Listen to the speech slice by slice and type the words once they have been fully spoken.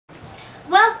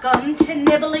Welcome to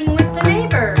Nibbling with the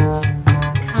Neighbors.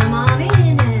 Come on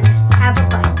in and have a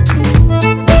bite.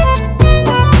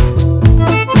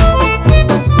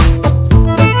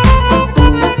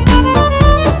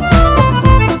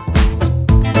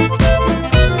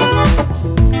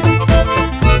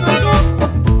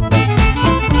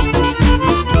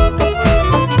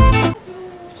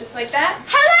 Just like that.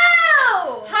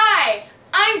 Hello! Hi,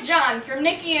 I'm John from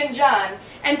Nikki and John.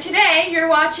 And today you're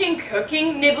watching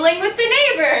Nibbling with the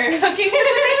Neighbors. Cooking with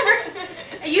the Neighbors.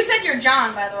 You said you're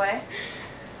John, by the way.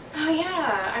 Oh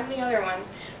yeah, I'm the other one.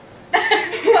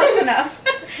 Close enough.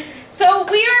 So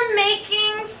we are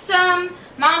making some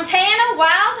Montana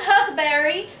Wild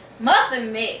Huckleberry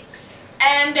Muffin mix.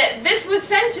 And this was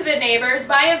sent to the neighbors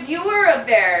by a viewer of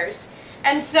theirs.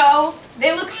 And so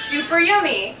they look super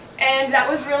yummy. And that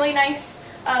was really nice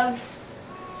of...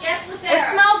 Yes, it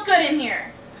smells good in here.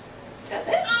 Does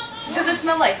it? Does it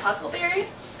smell like huckleberry?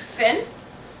 Finn?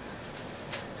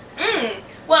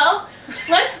 Well,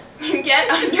 let's get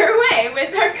underway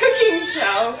with our cooking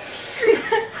show.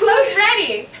 Who's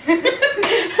ready?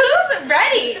 Who's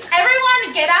ready?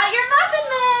 Everyone get out your muffin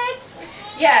mix.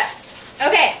 Yes.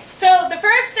 Okay, so the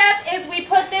first step is we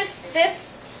put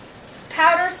this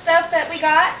powder stuff that we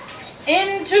got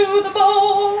into the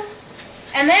bowl.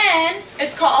 And then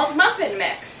it's called muffin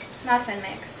mix. Muffin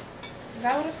mix. Is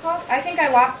that what it's called? I think I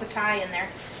lost the tie in there.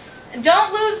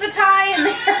 Don't lose the tie in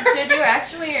there. Did you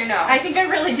actually or no? I think I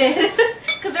really did.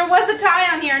 Because there was a tie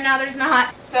on here and now there's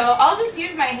not. So I'll just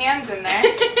use my hands in there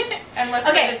and look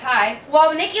for the tie.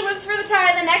 While Nikki looks for the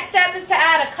tie, the next step is to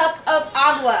add a cup of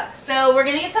agua. So we're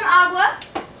going to get some agua.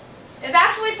 It's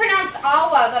actually pronounced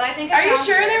agua, but I think Are you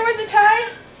sure there was a tie?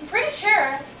 I'm pretty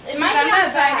sure. It might be. I'm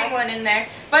not finding one in there.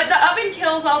 But the oven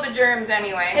kills all the germs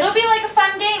anyway. It'll be like a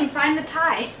fun game. Find the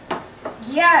tie.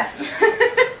 Yes.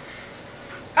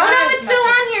 Oh no, it's still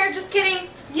on here. Just kidding.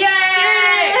 Yay! Here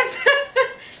it is.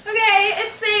 Okay,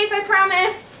 it's safe, I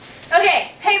promise.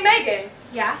 Okay. Hey, Megan.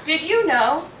 Yeah? Did you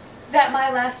know that my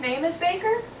last name is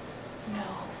Baker? No.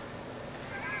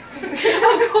 Of course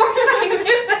I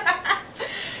knew that.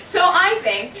 So I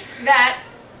think that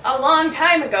a long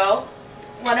time ago,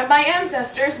 one of my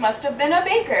ancestors must have been a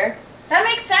baker. That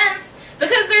makes sense.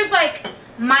 Because there's like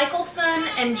Michaelson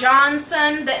and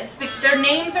Johnson, their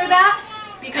names are that.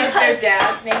 Because their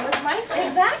dad's name was Michael.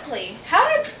 Exactly. How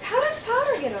did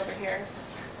powder get over here?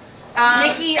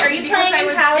 Nikki, are you playing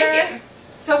in powder? Digging.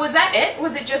 So was that it?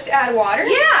 Was it just add water?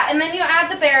 Yeah, and then you add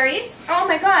the berries. Oh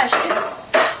my gosh, it's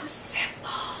so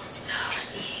simple. So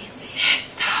easy.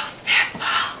 It's so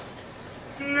simple.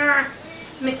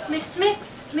 Mix, mix,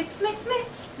 mix. Mix, mix,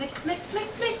 mix. Mix, mix,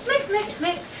 mix, mix, mix, mix, mix.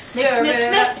 Mix, mix,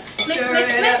 mix. Mix,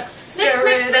 mix, mix. Mix,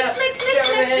 mix, mix, mix,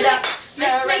 mix, mix, mix. Mix,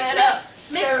 mix,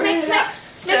 mix. Mix, mix, mix.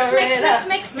 Mix, mix, mix,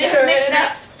 mix, mix, mix,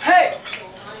 mix. Hey!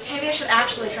 Maybe I should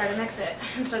actually try to mix it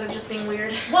instead of just being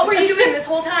weird. What were you doing this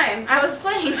whole time? I was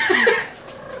playing.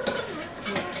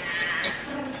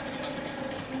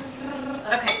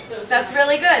 Okay, that's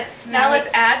really good. Now let's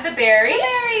add the berries. The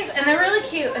berries, and they're really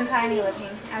cute and tiny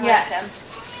looking. I like them.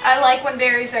 I like when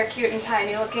berries are cute and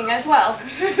tiny looking as well.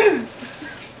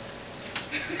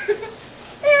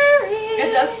 Berries.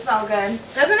 It does smell good.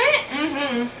 Doesn't it?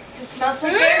 Mm-hmm. It smells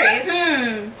like berries.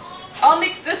 I'll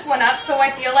mix this one up so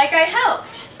I feel like I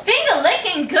helped. Finger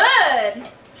licking good.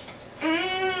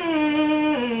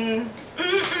 And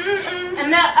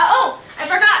I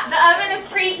forgot. The oven is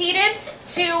preheated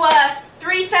to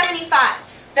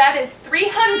 375. That is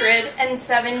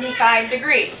 375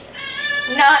 degrees,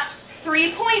 not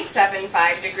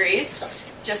 3.75 degrees,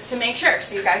 just to make sure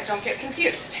so you guys don't get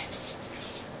confused.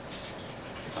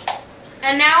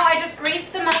 And now I just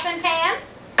greased the muffin pan.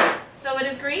 So it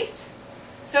is greased.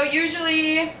 So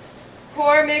usually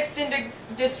pour, mixed, and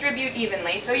distribute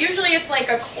evenly. So usually it's like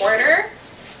a quarter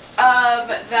of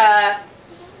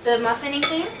the muffining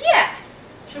thing. Yeah.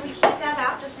 Should we keep that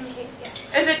out just in case? Yeah.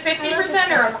 Is it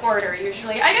 50% or a quarter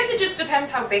usually? I guess it just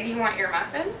depends how big you want your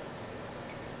muffins.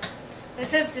 It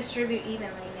says distribute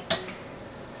evenly, Nikki.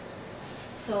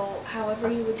 So however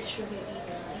you would distribute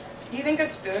evenly. Do you think a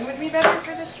spoon would be better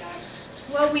for this job?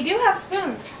 Well, we do have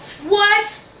spoons.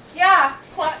 What? Yeah,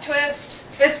 plot twist.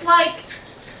 It's like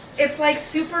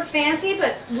super fancy,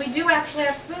 but we do actually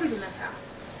have spoons in this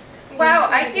house. Wow,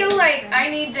 I feel like I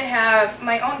need to have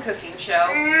my own cooking show.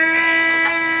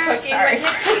 Cooking with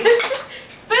Nikki.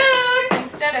 Spoon!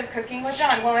 Instead of cooking with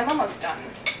John. Well, I'm almost done.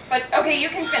 But, okay, you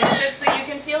can finish it so you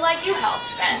can feel like you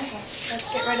helped then. Okay, let's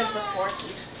get rid of the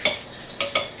forky.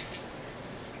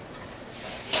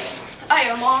 I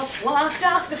almost walked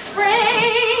off the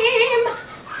frame!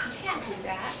 Can't do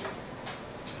that.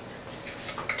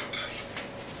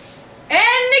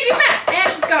 And Nikki's back!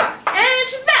 And she's gone.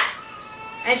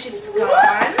 And she's gone.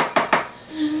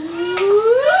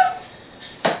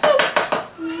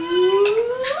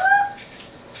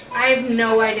 I have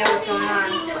no idea what's going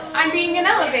on. I'm being an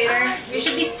elevator. You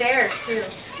should be stairs too.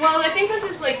 Well, I think this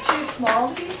is like too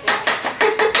small to be stairs.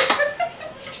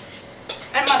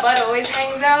 And my butt always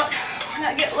hangs out when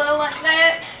I get low like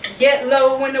that. Get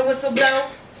low when the whistle blow.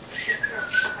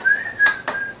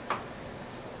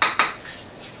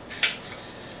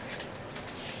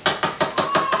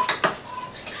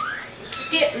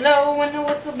 Get low when the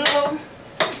whistle blow.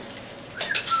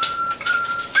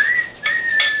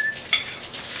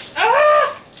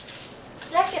 Ah!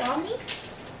 Did that get on me?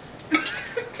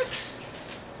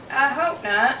 I hope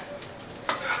not.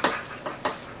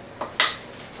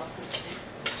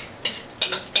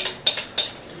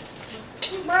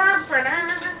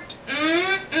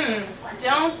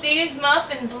 Don't these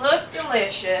muffins look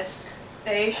delicious?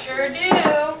 They sure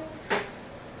do.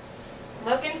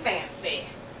 Looking fancy.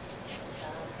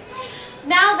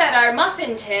 Now that our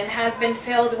muffin tin has been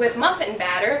filled with muffin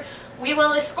batter, we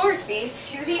will escort these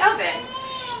to the oven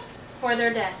for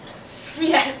their death.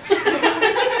 Yes.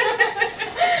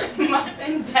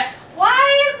 Muffin death.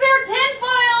 Why is there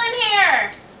tinfoil in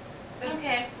here?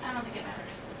 Okay, I don't think it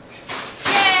matters.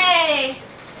 Yay!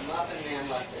 The Muffin Man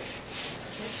left it.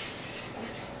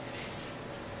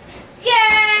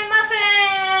 Yay,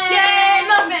 muffins! Yay,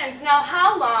 muffins! Now,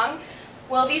 how long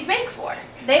will these bake for?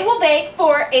 They will bake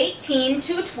for 18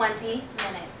 to 20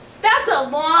 minutes. That's a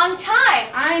long time.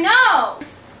 I know!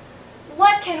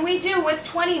 What can we do with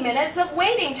 20 minutes of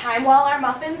waiting time while our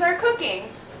muffins are cooking?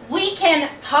 We can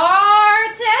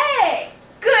partay!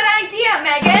 Good idea,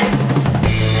 Megan!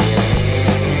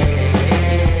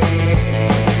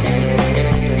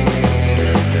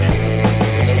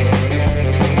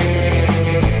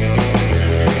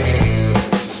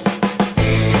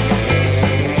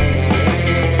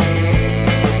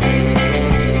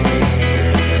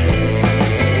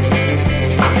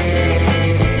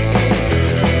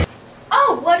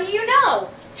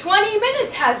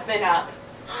 Has been up.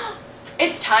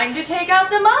 It's time to take out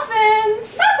the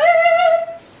muffins!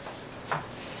 Muffins!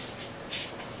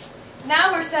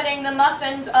 Now we're setting the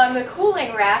muffins on the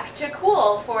cooling rack to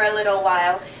cool for a little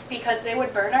while because they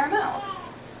would burn our mouths.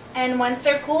 And once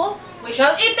they're cool, we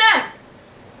shall eat them!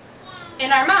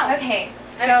 In our mouths. Okay.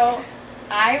 So,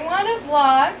 I want to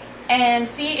vlog and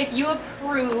see if you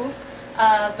approve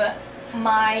of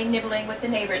my nibbling with the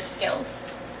neighbors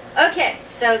skills. Okay,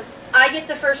 so I get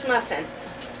the first muffin.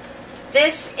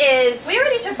 This is... We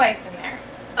already took bites in there.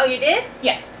 Oh, you did?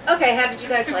 Yeah. Okay, how did you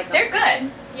guys like them? They're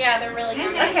good. Yeah, they're really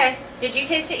good. Okay. Did you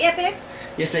taste it yet, babe?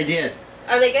 Yes, I did.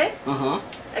 Are they good? Uh-huh.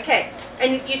 Okay.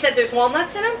 And you said there's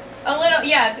walnuts in them? A little,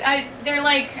 yeah. They're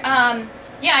like,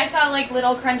 yeah, I saw like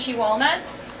little crunchy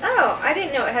walnuts. Oh, I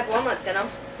didn't know it had walnuts in them.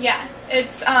 Yeah,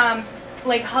 it's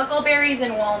like huckleberries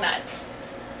and walnuts.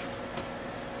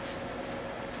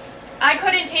 I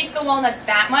couldn't taste the walnuts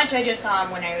that much, I just saw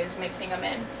them when I was mixing them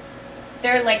in.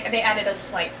 They're like, they added a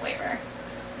slight flavor.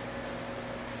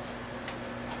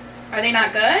 Are they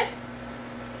not good?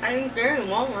 I didn't get any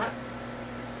walnut.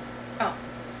 Oh.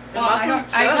 The Well,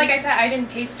 muffin's good. like I said, I didn't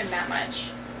taste them that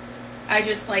much. I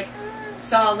just like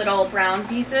saw little brown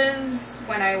pieces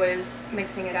when I was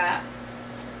mixing it up.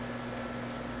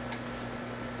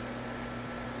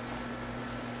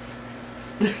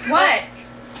 What?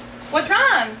 What's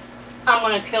wrong? I'm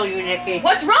gonna kill you, Nikki.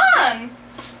 What's wrong?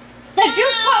 Did you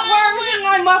put worms in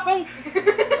my muffin?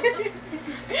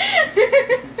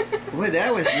 Boy,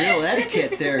 that was real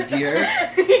etiquette there, dear.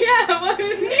 Yeah, what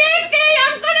is it?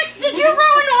 Nikki, did you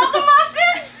ruin all the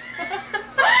muffins?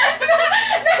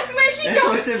 That's where she That's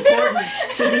goes what's to. important.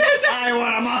 She says, I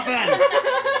want a muffin.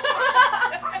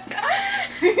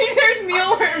 There's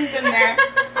mealworms in there.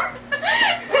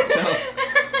 So,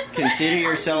 consider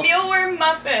yourself Mealworm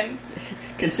muffins.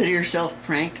 consider yourself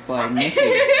pranked by Nikki.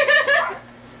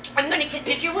 I'm gonna kill.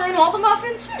 Did you ruin all the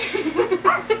muffins? Look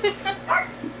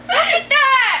at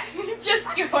that!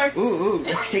 Just yours. Ooh,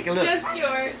 let's take a look. Just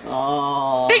yours.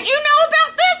 Oh. Did you know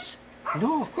about this?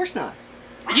 No, of course not.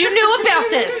 You knew about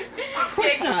this. Of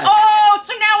course not. Oh,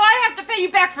 so now I have to pay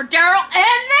you back for Daryl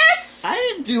and this? I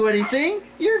didn't do anything.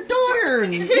 Your daughter,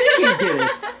 Nikki, did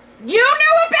it. You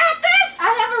knew about this?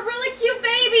 I have a really cute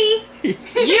baby.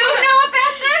 You knew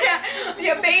about this?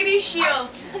 Yeah, baby shield.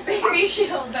 Baby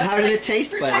shield. How did it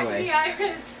taste, by the Protect way? the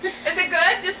iris. Is it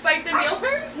good despite the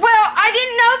mealworms? Well, I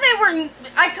didn't know they were.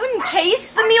 I couldn't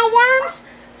taste the mealworms,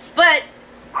 but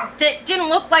that didn't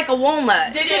look like a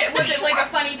walnut. Was it like a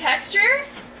funny texture?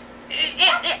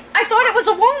 I thought it was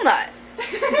a walnut,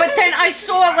 but then I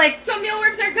saw like. So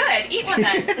mealworms are good. Eat one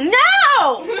then.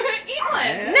 No! Eat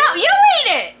one. No, you eat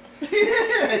it!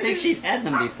 think she's had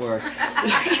them before. You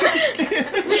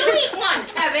eat one,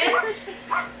 Kevin.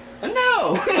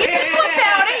 No.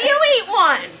 About it, you eat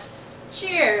one.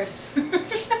 Cheers.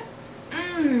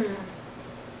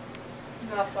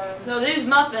 Muffins. So these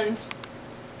muffins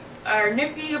are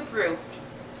Nikki approved.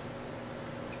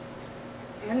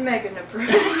 And Megan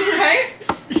approved, right?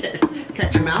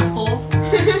 Got your mouth full?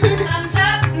 Thumbs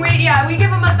up? We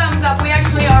give them a thumbs up. We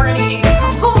actually already ate them.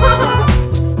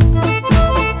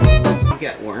 You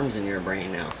got worms in your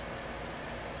brain now.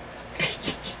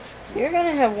 You're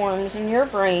gonna have worms in your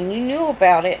brain. You knew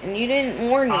about it and you didn't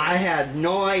warn me. I had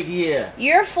no idea.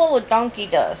 You're full of donkey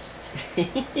dust.